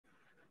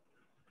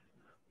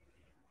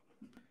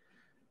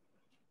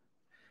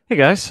Hey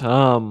guys,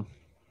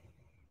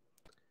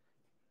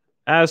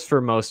 as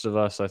for most of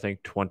us, I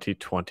think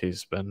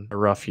 2020's been a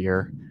rough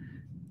year,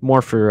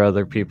 more for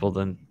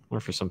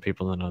some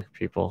people than other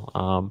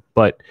people.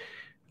 But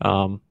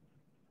um,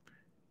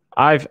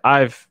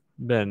 I've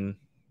been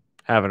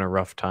having a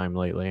rough time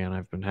lately, and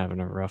I've been having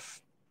a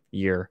rough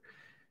year.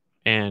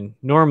 And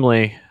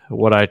normally,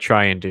 what I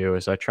try and do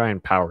is I try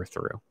and power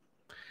through.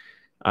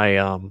 I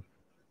um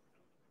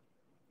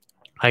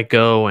I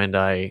go and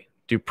I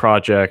do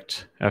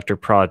project after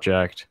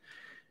project.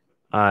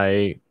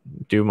 I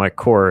do my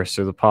course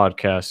or the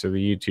podcast or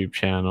the YouTube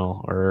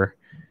channel or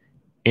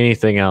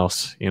anything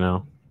else.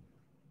 And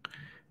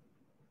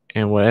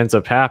what ends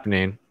up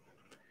happening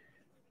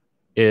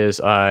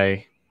is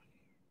I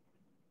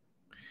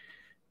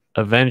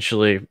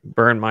eventually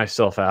burn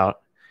myself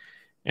out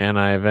and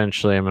I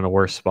eventually am in a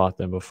worse spot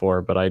than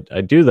before. But I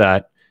do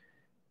that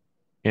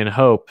in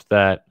hope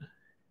that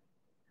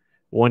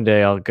one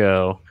day I'll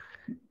go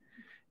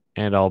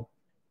and I'll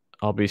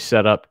be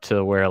set up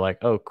to where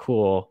like, oh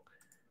cool,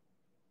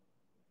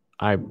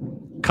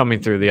 I'm coming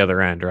through the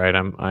other end, right?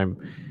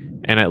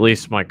 And at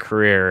least my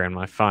career and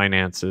my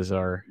finances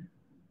are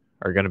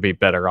going to be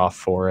better off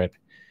for it.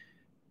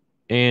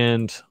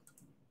 And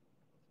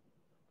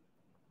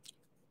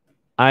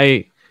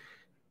I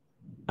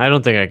I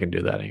don't think I can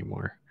do that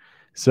anymore.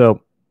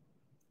 So,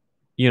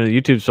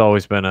 YouTube's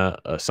always been a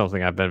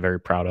something I've been very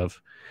proud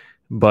of,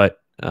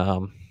 but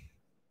I'm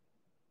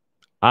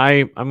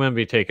going to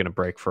be taking a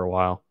break for a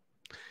while.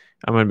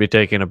 I'm going to be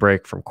taking a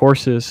break from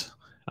courses,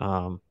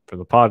 from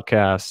the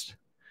podcast,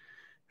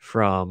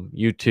 from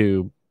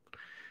YouTube,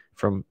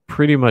 from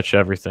pretty much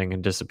everything,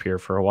 and disappear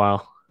for a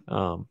while.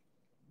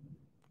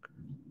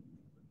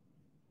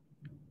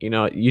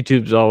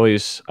 YouTube's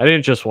always, I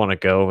didn't just want to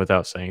go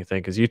without saying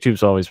anything because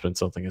YouTube's always been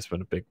something that's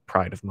been a big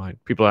pride of mine.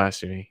 People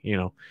ask me,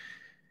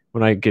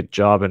 when I get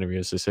job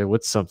interviews, they say,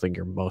 what's something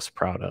you're most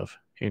proud of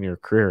in your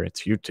career?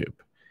 It's YouTube.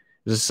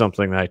 This is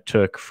something that I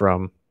took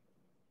from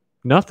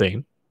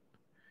nothing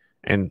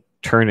and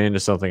turned it into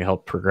something that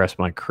helped progress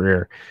my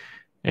career.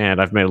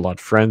 And I've made a lot of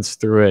friends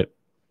through it.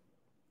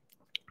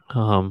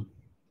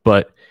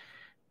 But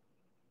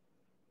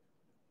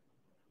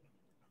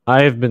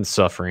I have been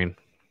suffering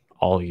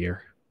all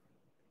year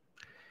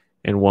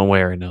in one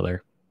way or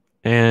another.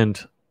 And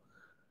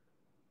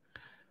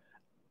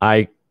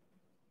I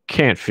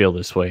can't feel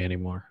this way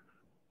anymore.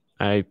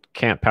 I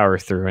can't power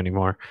through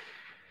anymore.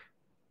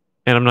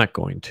 And I'm not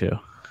going to.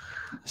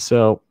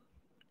 So,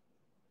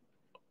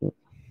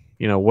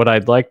 what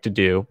I'd like to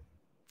do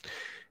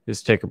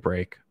is take a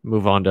break,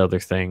 move on to other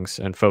things,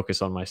 and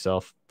focus on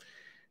myself.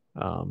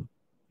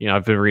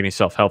 I've been reading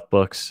self-help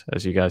books,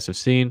 as you guys have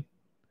seen.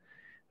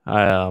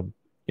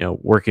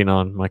 Working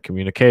on my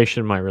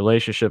communication, my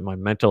relationship, my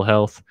mental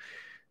health.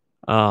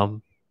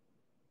 And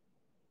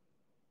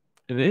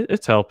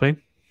it's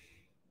helping.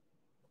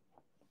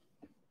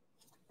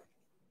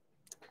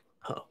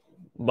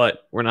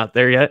 But we're not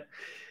there yet.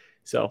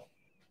 So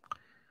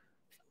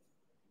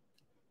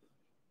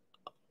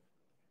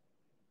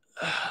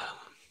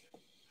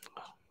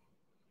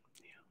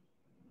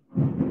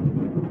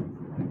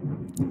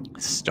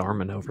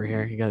Starman over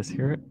here. You guys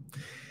hear it?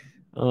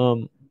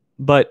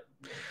 But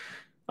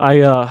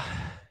I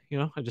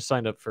just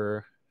signed up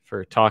for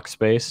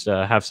Talkspace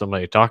to have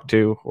somebody to talk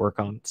to, work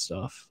on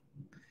stuff.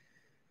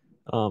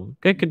 Going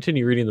to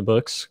continue reading the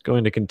books,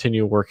 going to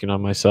continue working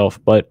on myself,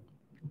 but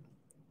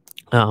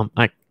I've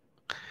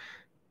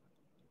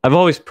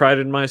always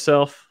prided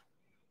myself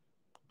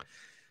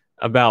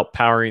about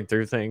powering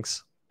through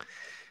things.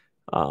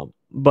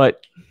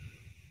 But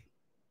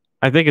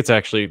I think it's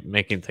actually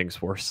making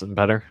things worse than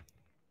better.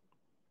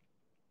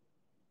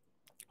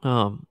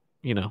 I've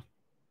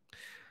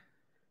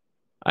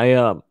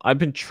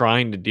been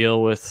trying to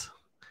deal with,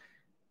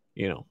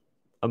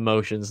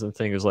 emotions and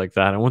things like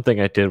that. And one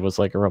thing I did was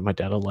I wrote my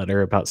dad a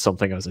letter about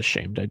something I was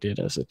ashamed I did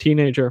as a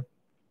teenager.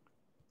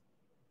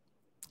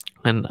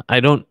 And I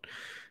don't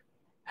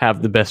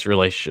have the best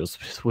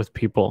relationships with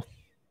people.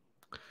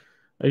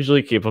 I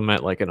usually keep them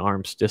at an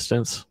arm's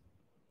distance.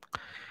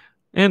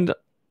 And,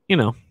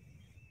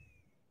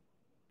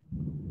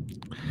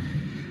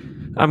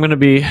 I'm going to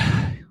be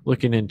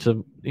looking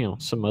into,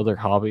 some other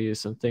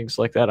hobbies and things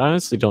like that. I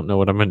honestly don't know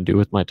what I'm going to do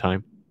with my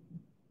time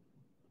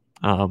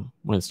when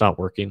it's not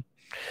working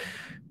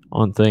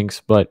on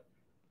things. But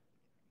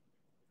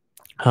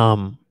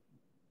I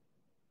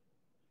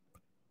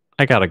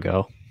got to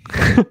go.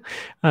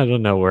 I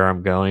don't know where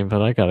I'm going,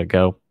 but I got to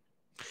go.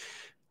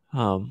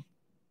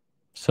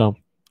 So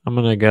I'm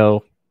going to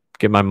go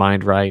get my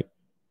mind right,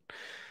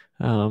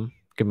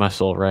 get my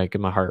soul right,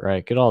 get my heart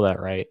right, get all that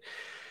right.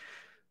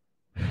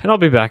 And I'll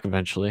be back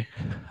eventually.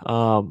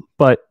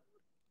 But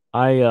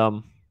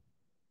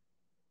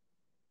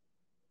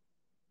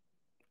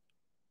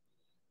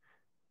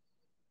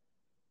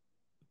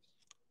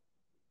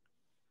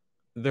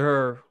there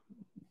are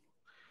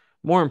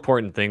more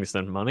important things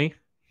than money.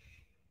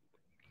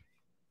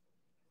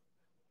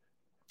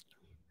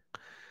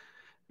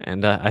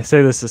 And I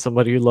say this as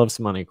somebody who loves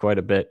money quite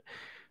a bit.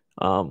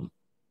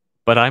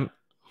 But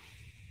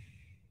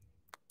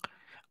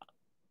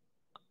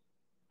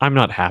I'm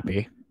not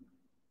happy.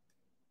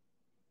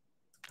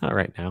 Not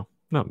right now.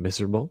 Not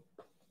miserable,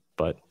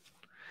 but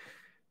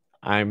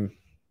I'm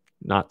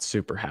not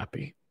super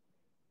happy.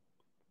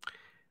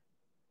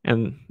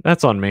 And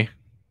that's on me.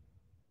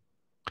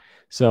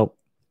 So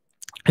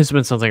it's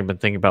been something I've been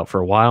thinking about for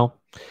a while.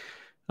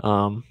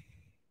 I'm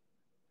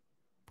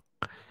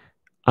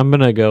going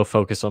to go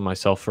focus on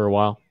myself for a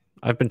while.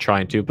 I've been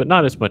trying to, but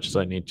not as much as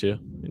I need to.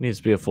 It needs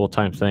to be a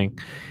full-time thing.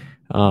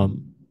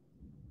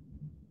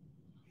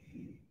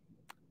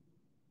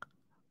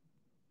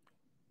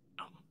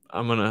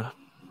 I'm going to,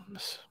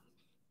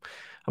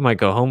 I might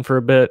go home for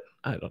a bit.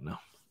 I don't know.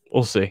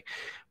 We'll see.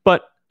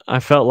 But I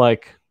felt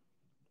like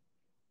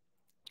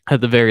at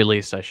the very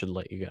least, I should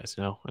let you guys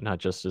know and not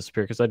just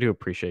disappear because I do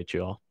appreciate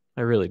you all.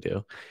 I really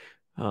do.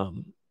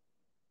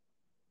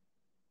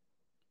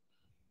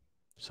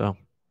 So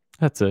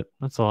that's it.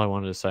 That's all I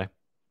wanted to say.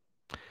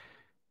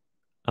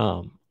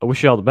 I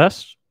wish you all the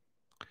best.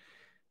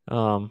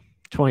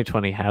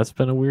 2020 has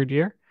been a weird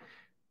year.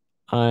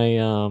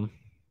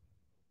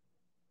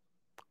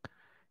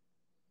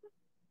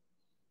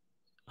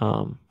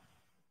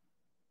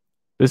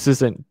 This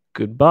isn't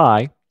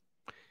goodbye,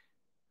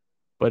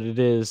 but it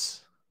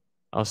is.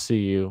 I'll see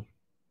you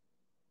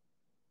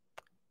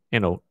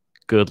in a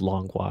good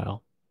long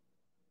while.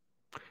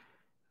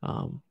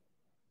 In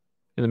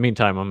the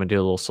meantime, I'm gonna do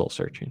a little soul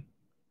searching.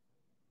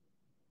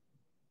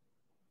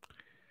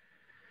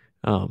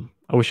 I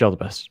wish you all the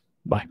best.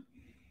 Bye.